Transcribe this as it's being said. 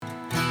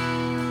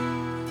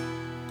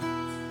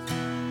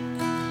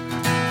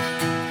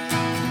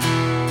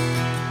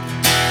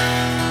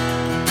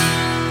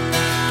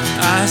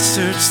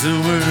searched the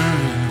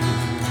world,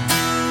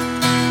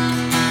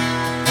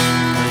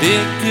 but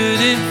it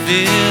couldn't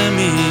fill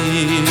me.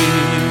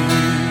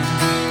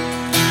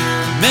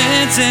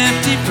 Man's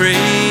empty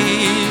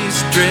praise,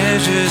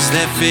 treasures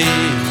that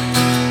fade,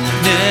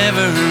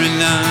 never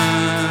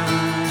enough.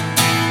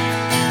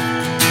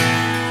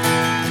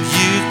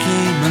 You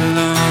came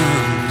along,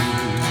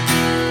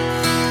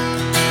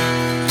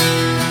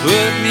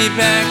 put me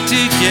back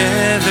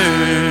together,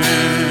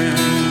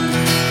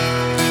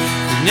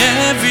 and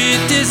every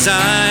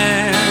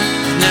desire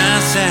now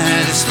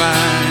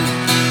satisfied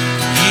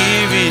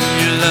here in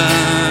your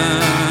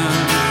love.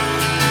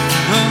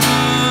 Oh,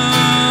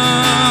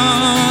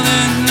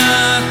 there's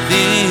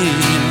nothing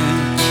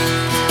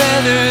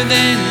better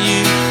than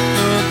you.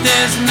 Oh,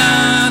 there's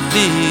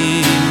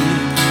nothing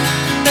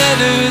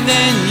better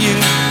than you.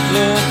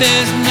 Lord,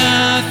 there's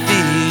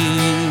nothing,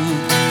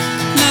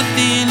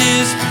 nothing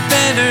is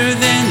better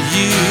than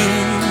you.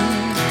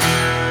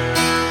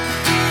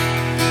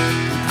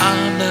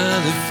 I'm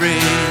not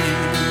afraid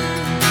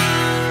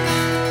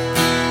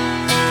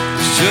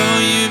to show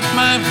you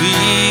my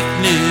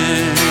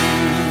weakness,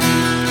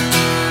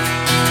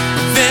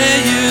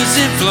 failures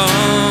and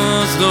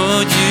flaws.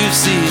 Lord, you've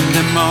seen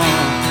them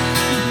all,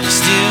 you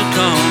still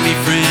call me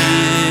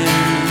friend.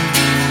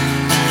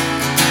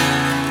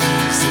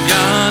 It's the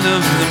God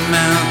of the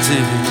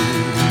mountain,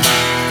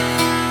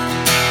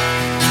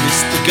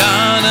 it's the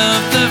God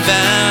of the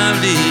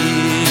valley.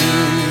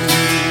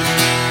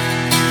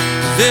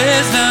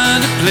 There's not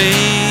a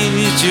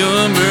place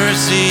your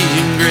mercy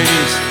and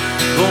grace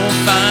won't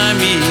find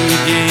me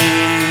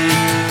again.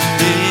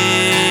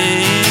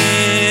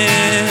 Yeah.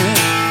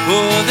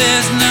 Oh,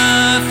 there's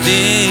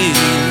nothing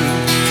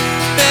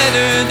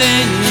better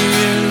than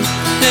you.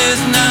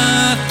 There's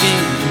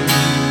nothing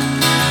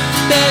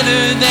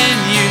better than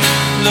you.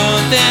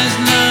 Lord, there's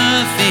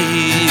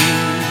nothing,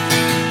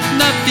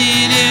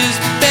 nothing is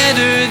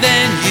better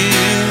than you.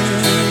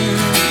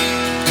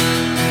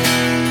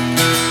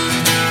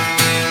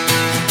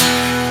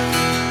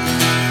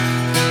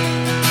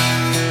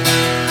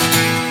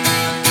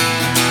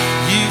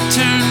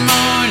 Turn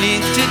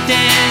mourning to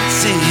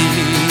dancing,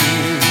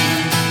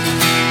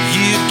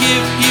 you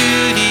give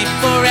beauty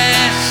for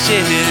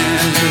ashes,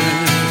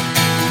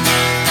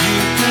 you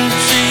turn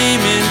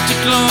shame into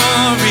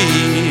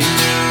glory.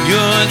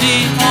 You're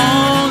the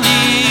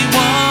only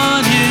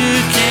one who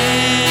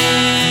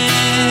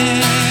can.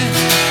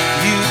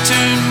 You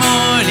turn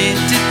mourning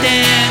to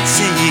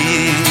dancing,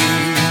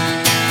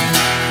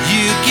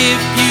 you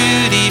give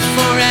beauty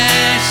for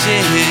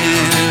ashes,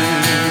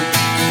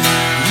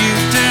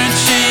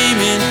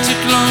 into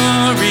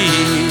glory.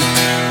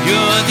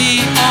 You're the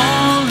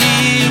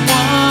only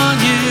one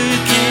who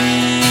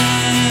can.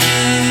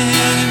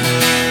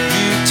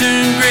 You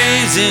turn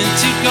graves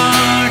into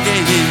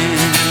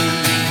gardens,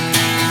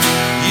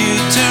 you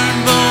turn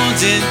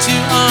bones into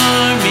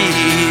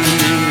armies,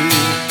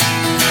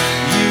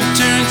 you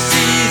turn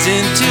seas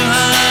into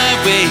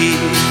highways.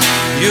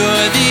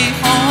 You're the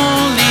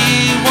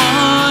only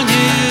one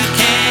who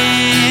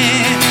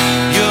can.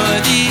 You're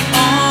the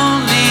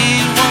only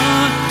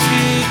one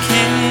who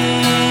can.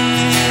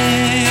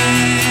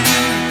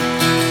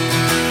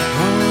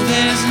 Oh,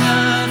 there's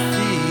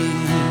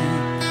nothing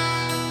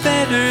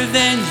better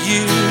than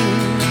you.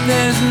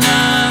 There's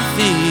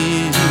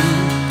nothing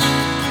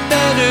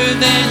better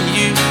than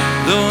you.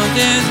 Lord,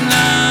 there's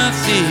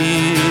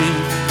nothing,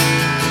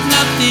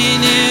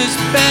 nothing is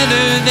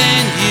better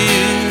than you.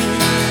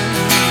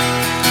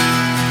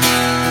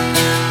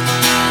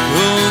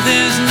 Oh,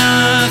 there's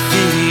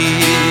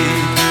nothing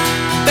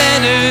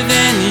better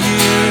than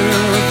you.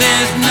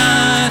 There's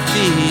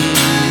nothing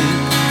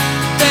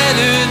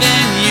better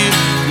than you.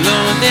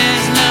 Lord,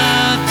 there's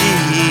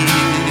nothing,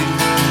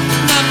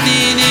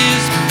 nothing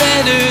is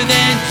better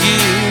than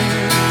you.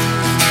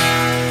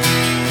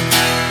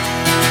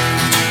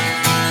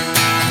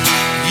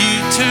 You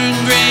turn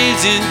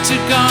graves into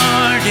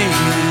gardens,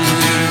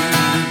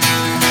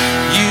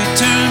 you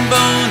turn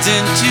bones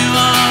into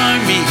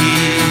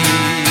armies,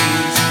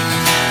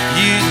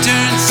 you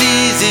turn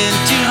seas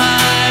into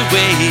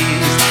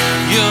highways.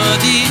 You're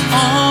the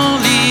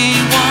only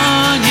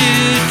one who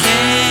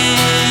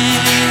can.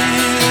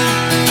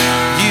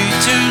 You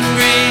turn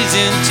graves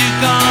into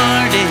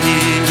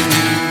gardens,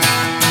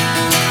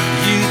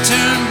 you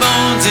turn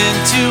bones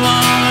into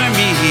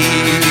armies,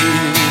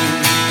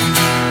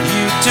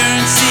 you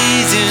turn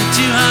seas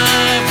into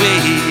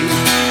highways.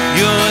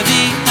 You're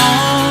the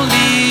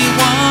only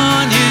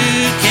one who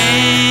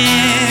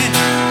can.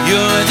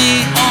 You're the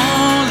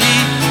only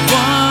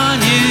one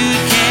who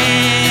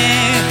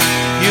can.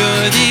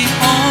 You're the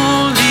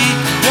only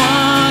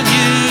one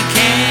who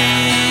can.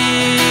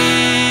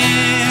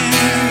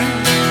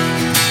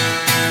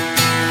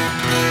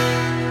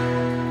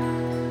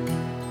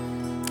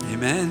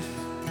 Amen.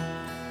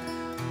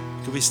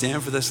 Could we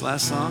stand for this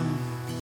last song?